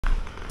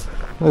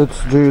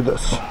Let's do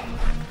this.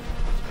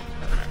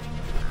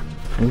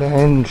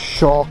 Land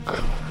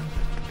shark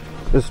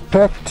is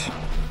packed.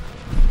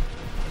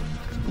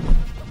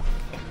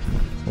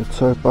 Let's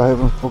hope I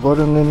haven't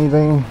forgotten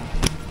anything.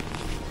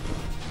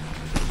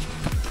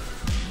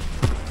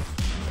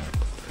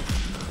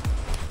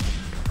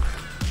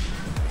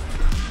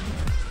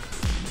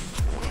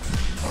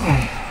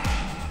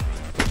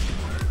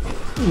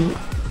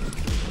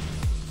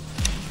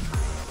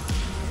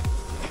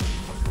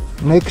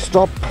 Next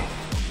stop,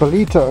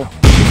 Palito.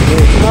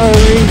 There's no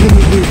reason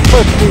to do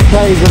 50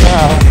 k's an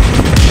hour.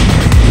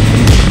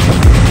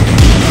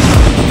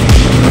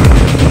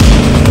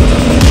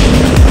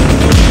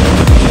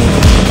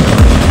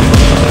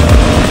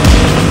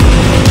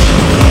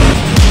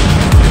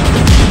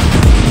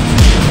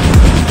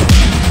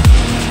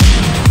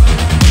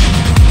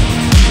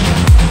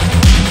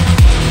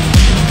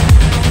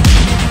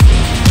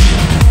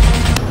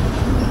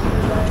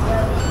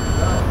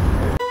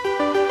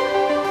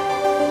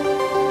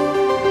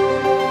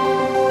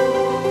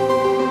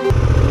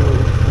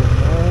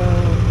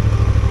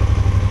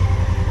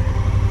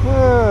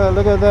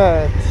 Look at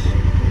that.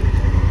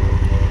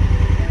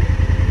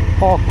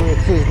 Park where it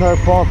says no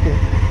parking.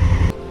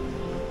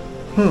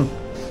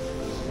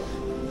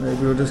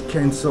 Maybe we'll just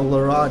cancel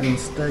the ride and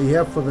stay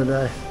here for the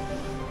day.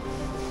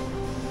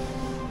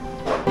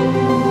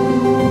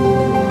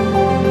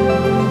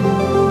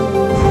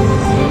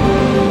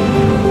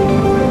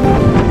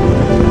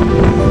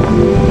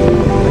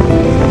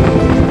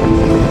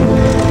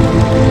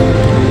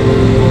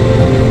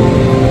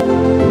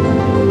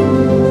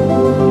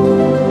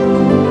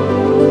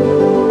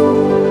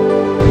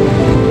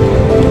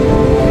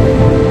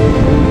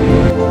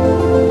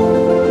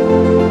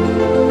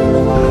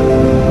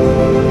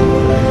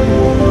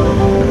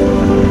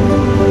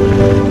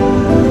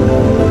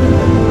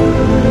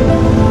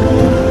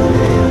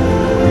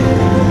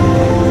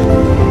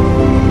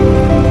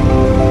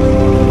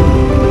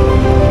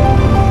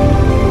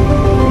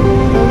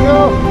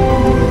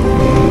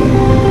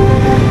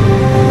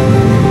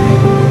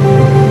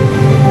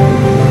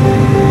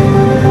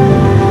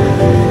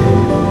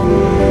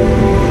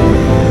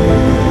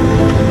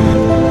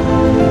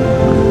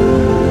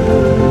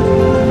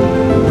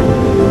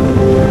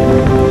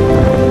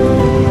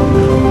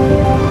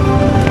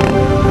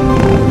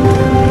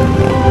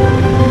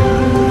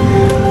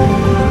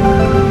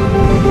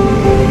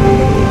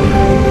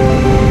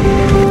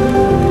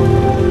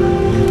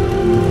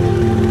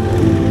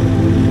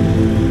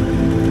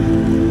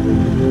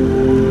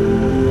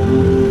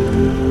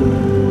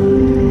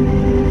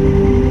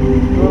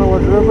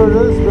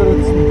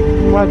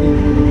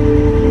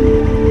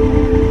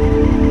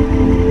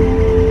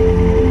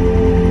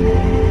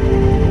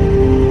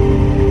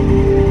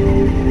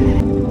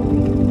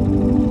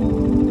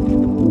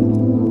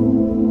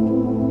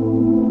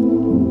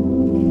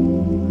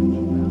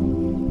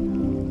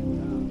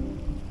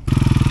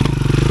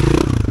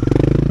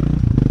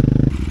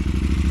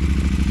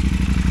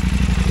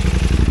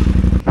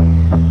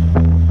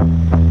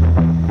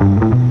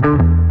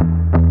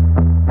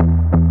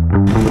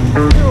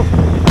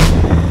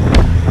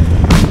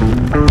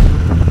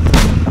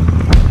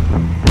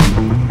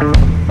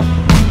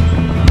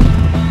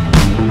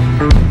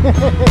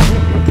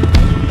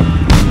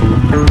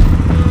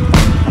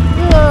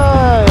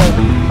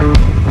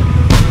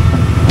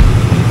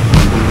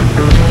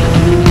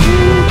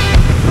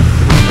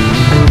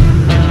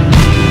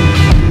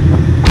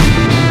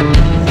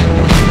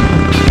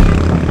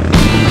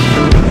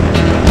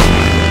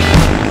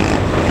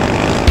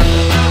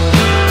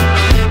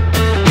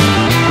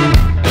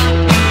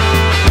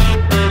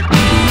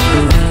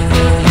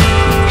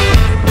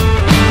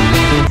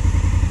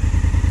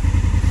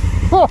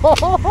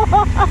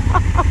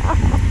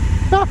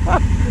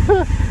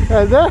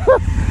 And then,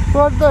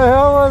 what the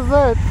hell was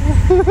that?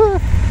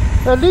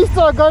 At least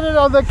I got it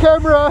on the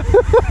camera.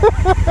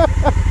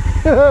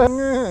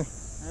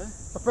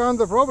 I found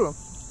the problem.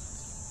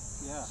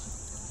 Yeah.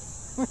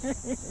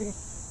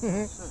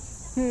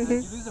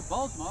 Did you lose a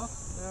bolt, Mark?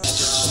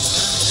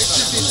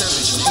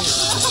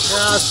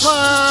 Yeah,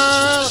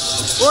 smile,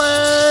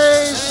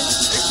 wave,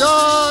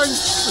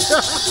 dance.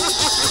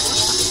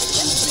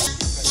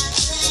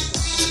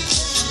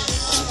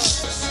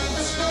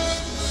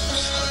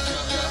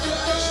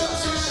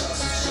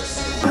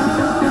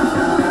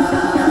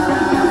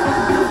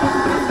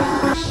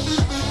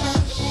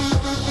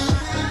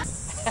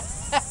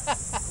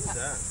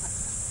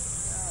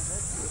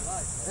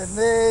 And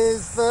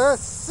there's the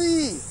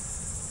sea.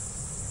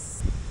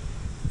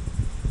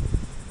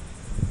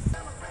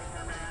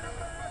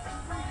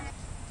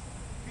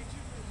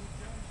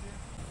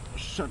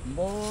 Shit,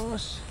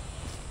 boss.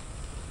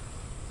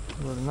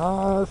 Very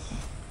nice.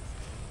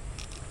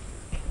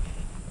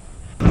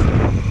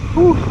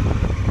 Whew.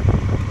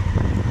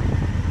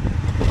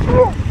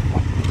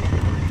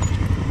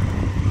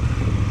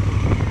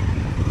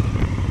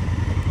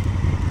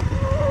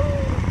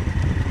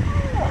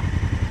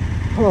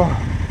 Oh.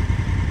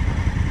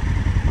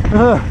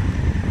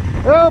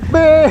 Help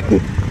me!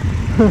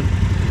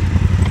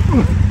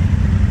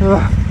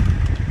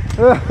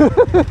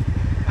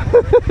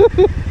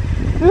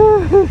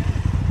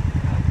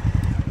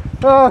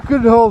 Oh, I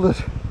couldn't hold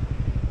it.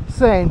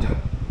 Sand.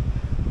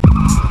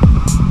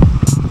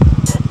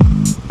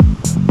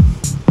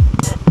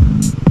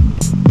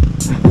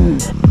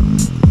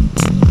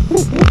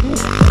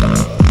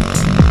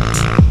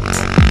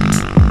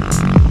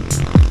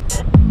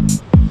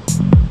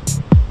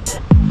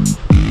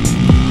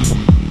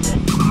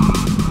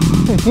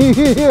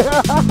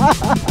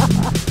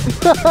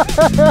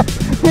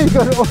 He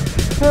got,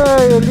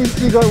 hey, at least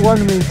you got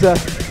 1 meter.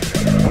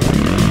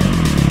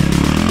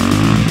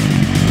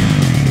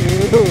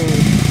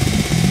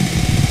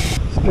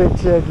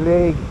 Stretch that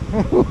leg.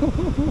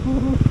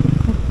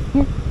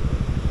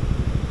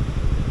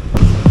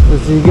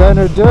 Is he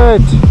gonna do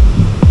it?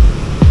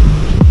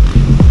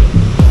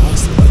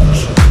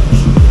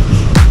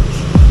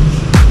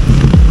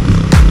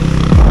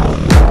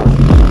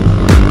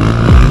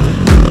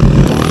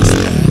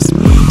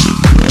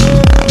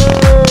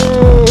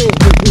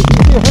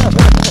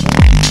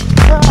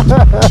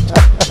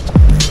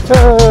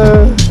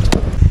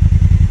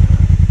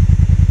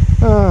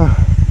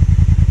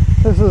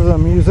 This is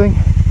amusing.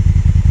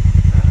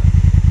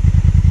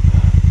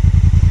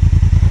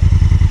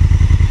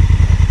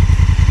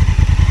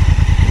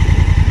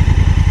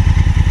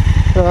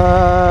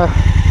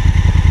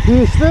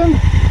 Houston?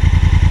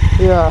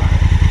 Yeah.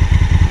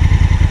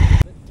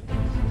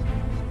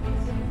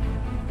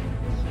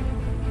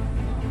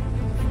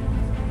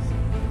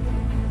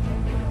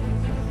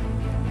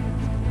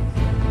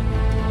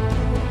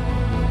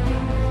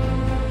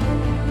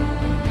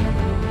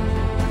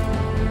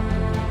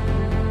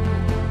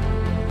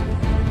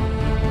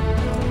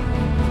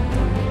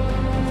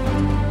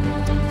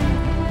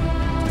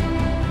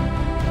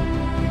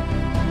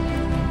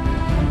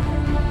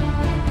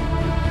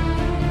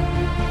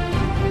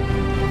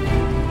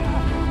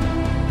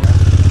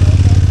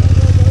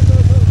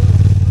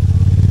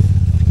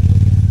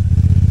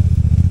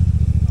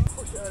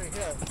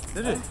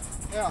 Did it?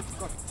 Yeah, it's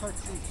got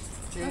totally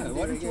jammed. Oh,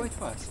 why don't you wait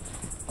for us?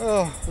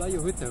 Oh. Fly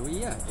your hood though,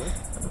 yeah.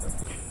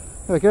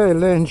 Okay,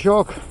 land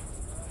shark.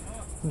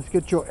 Let's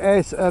get your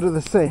ass out of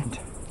the sand.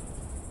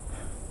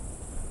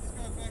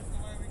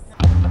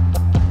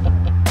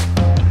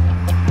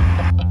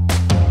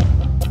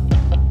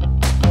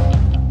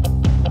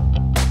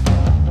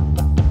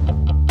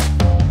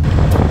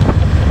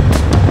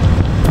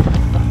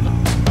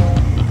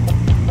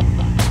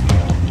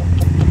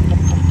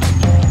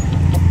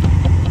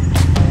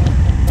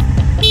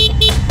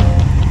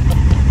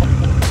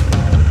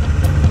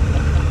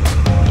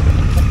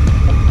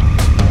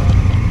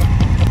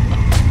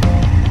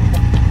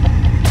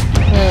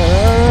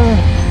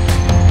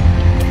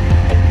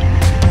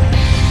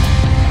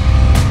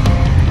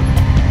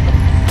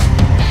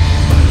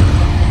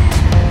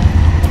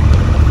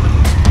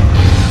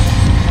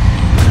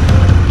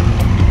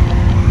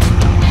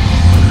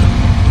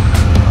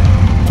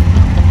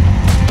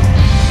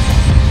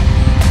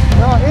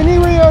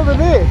 Over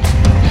there.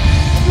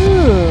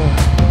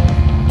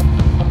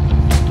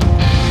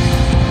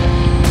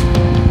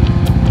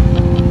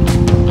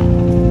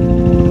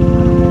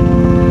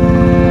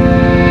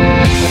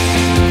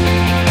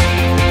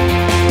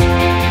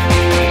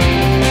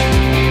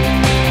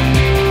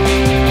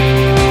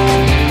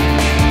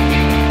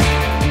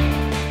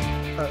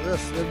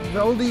 The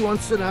Veldy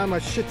wants to know how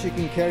much shit you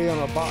can carry on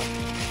a bike.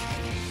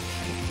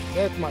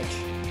 That much.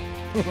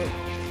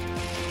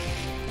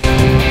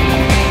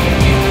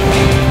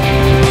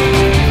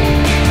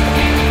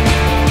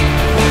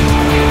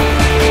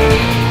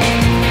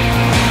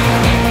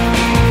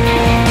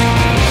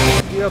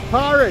 You're a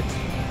pirate.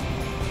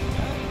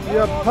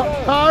 You're a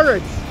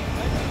pirate.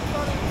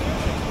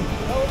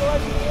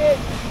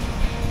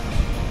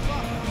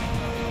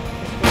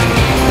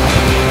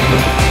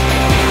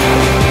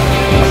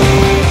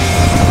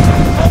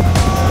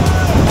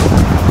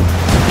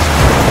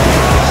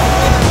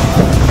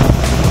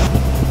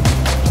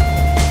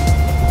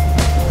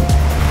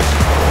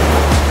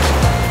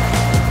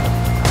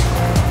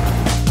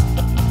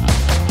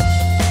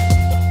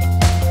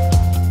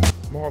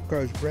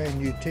 Marco's brand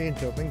new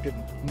tent, I think it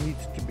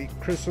needs to be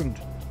christened.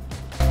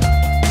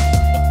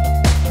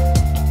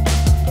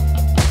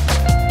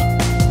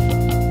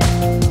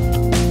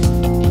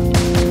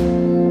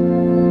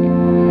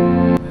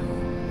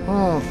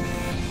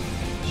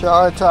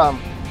 Shower time.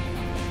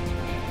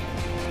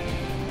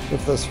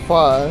 If this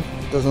fire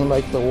doesn't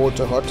make the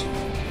water hot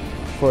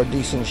for a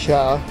decent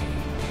shower,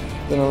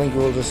 then I think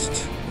we'll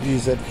just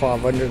use that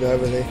 500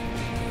 over there.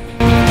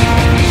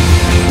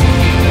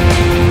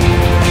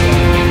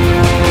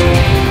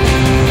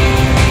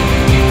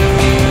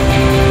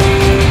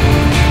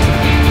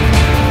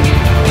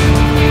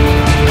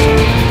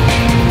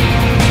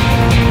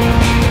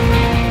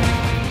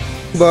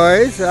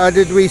 Boys, how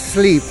did we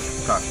sleep?